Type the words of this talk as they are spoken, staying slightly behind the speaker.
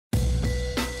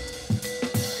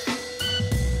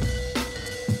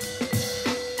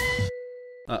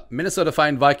Minnesota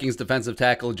fined Vikings defensive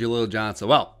tackle Jaleel Johnson.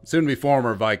 Well, soon to be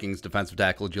former Vikings defensive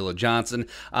tackle Jaleel Johnson.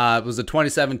 It was a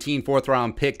 2017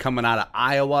 fourth-round pick coming out of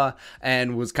Iowa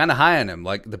and was kind of high on him.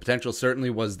 Like, the potential certainly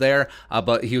was there,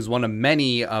 but he was one of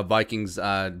many Vikings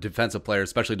defensive players,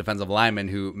 especially defensive linemen,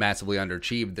 who massively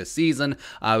underachieved this season.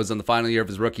 It was in the final year of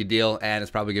his rookie deal, and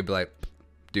it's probably going to be like,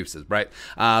 deuces, right?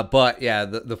 But yeah,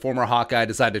 the former Hawkeye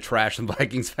decided to trash some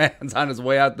Vikings fans on his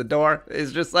way out the door.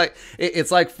 It's just like,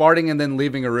 it's like farting and then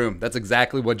leaving a room. That's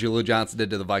exactly what Jaleel Johnson did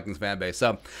to the Vikings fan base.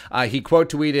 So he quote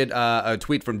tweeted a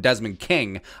tweet from Desmond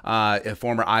King, a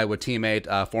former Iowa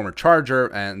teammate, former Charger,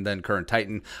 and then current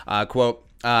Titan, quote,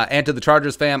 and to the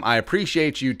Chargers fam, I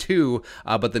appreciate you too,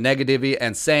 but the negativity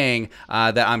and saying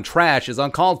that I'm trash is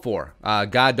uncalled for.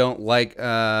 God don't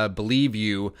believe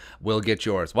you will get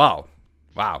yours. Wow.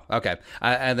 Okay.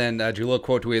 And then Jaleel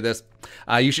quote tweeted this.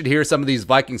 You should hear some of these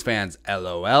Vikings fans.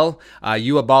 LOL.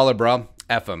 You a baller, bro.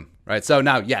 F him. Right. So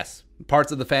now, yes,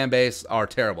 parts of the fan base are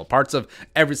terrible. Parts of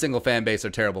every single fan base are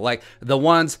terrible. Like the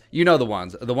ones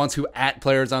who at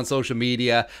players on social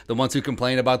media, the ones who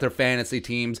complain about their fantasy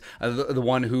teams, the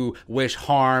one who wish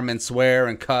harm and swear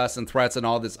and cuss and threats and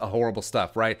all this horrible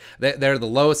stuff. Right. They're the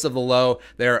lowest of the low.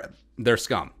 They're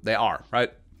scum. They are.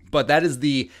 Right. But that is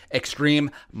the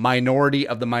extreme minority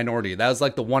of the minority. That was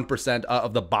like the 1%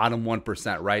 of the bottom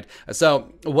 1%, right?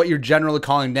 So what you're generally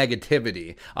calling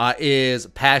negativity is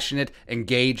passionate,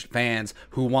 engaged fans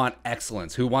who want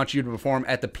excellence, who want you to perform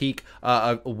at the peak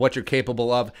of what you're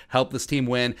capable of, help this team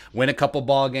win a couple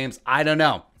ball games. I don't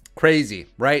know. Crazy,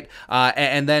 right?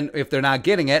 And then if they're not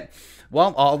getting it,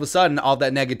 well, all of a sudden, all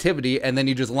that negativity, and then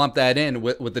you just lump that in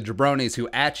with the jabronis who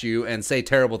at you and say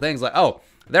terrible things like, oh,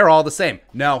 they're all the same.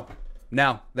 No,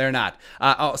 they're not.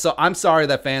 So I'm sorry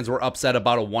that fans were upset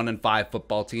about a 1-5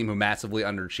 football team who massively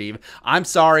underachieved. I'm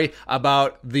sorry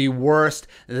about the worst,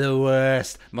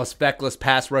 most feckless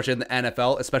pass rush in the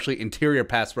NFL, especially interior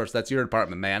pass rush. That's your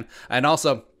department, man. And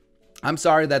also, I'm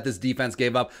sorry that this defense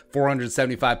gave up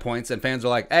 475 points, and fans are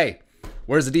like, hey,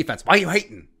 where's the defense? Why are you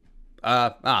hating?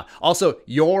 Also,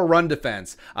 your run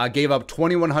defense gave up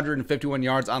 2,151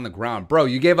 yards on the ground. Bro,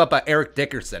 you gave up Eric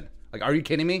Dickerson. Like, are you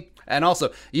kidding me? And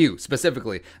also, you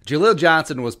specifically, Jaleel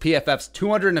Johnson was PFF's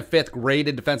 205th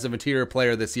graded defensive interior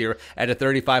player this year at a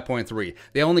 35.3.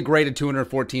 They only graded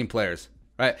 214 players,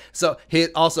 right? So he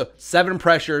also 7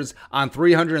 pressures on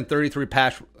 333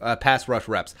 pass rush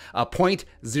reps, a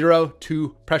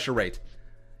 .02 pressure rate.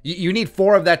 You need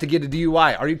 4 of that to get a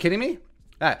DUI. Are you kidding me?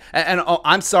 And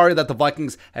I'm sorry that the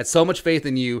Vikings had so much faith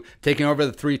in you taking over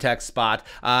the 3-tech spot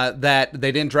that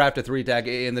they didn't draft a 3-tech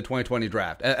in the 2020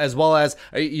 draft, as well as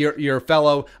your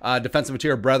fellow defensive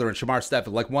interior brethren, Shamar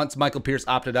Stephen. Like, once Michael Pierce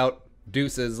opted out,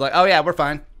 deuces, like, oh yeah, we're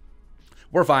fine.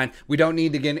 We don't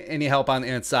need to get any help on the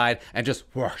inside, and just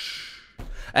whoosh.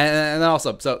 And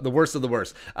also, so the worst of the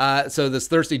worst. So this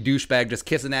thirsty douchebag just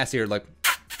kissing ass here, like,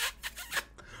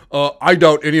 I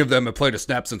doubt any of them have played a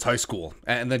snap since high school.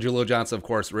 And then Jaleel Johnson, of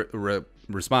course,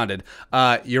 responded,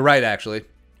 you're right, actually.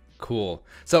 Cool.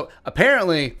 So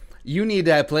apparently you need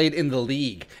to have played in the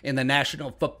league, in the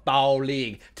National Football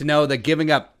League, to know that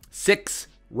giving up 6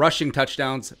 rushing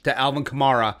touchdowns to Alvin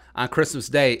Kamara on Christmas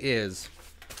Day is...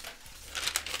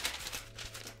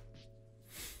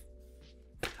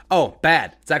 oh,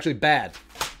 bad. It's actually bad.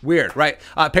 Weird, right?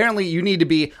 Apparently, you need to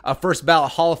be a first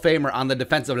ballot Hall of Famer on the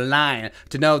defensive line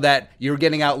to know that you're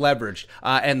getting out leveraged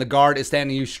and the guard is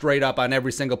standing you straight up on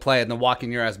every single play and then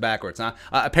walking your ass backwards, huh?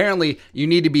 Apparently, you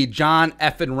need to be John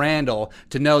effing Randall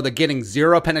to know that getting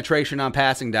 0 penetration on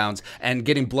passing downs and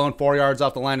getting blown 4 yards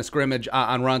off the line of scrimmage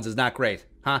on runs is not great,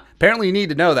 huh? Apparently, you need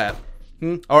to know that,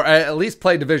 or at least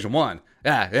play Division I.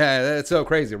 Yeah, it's so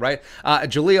crazy, right?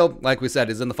 Jaleel, like we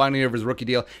said, is in the final year of his rookie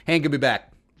deal. He ain't gonna be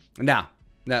back. Now,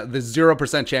 there's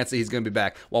 0% chance that he's going to be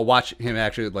back. Well, watch him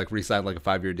actually like re-sign like a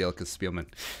 5-year deal because Spielman.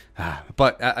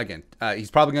 But again, he's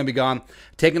probably going to be gone.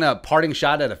 Taking a parting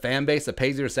shot at a fan base that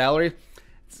pays your salary,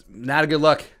 it's not a good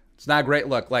look. It's not a great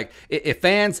look. Like, if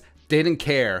fans didn't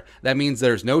care, that means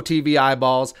there's no TV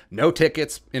eyeballs, no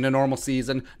tickets in a normal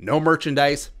season, no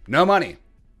merchandise, no money.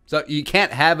 So you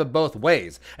can't have it both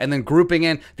ways. And then grouping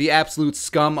in the absolute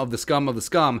scum of the scum of the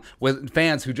scum with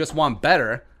fans who just want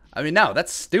better, I mean, no,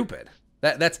 that's stupid.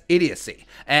 That's idiocy.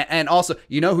 And also,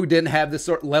 you know who didn't have this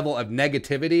sort of level of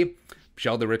negativity?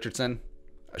 Sheldon Richardson,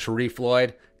 Sharif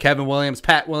Floyd, Kevin Williams,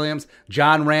 Pat Williams,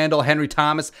 John Randall, Henry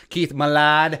Thomas, Keith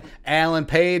Malad, Alan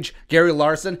Page, Gary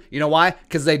Larson. You know why?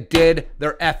 Because they did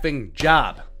their effing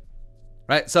job.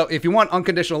 Right? So if you want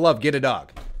unconditional love, get a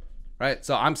dog. Right?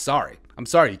 So I'm sorry.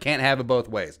 You can't have it both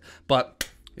ways. But,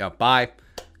 bye.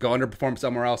 Go underperform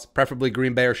somewhere else, preferably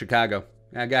Green Bay or Chicago.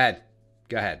 Yeah,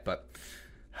 go ahead. But...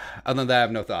 Other than that, I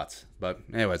have no thoughts. But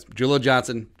anyways, Jaleel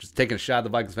Johnson just taking a shot at the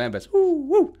Vikings fan base. Woo,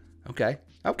 woo. Okay.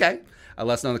 Let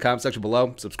us know in the comment section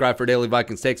below. Subscribe for daily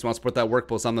Vikings takes. Want to support that work?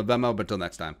 Post on the Venmo. But until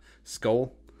next time,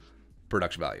 Skol,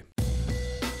 production value.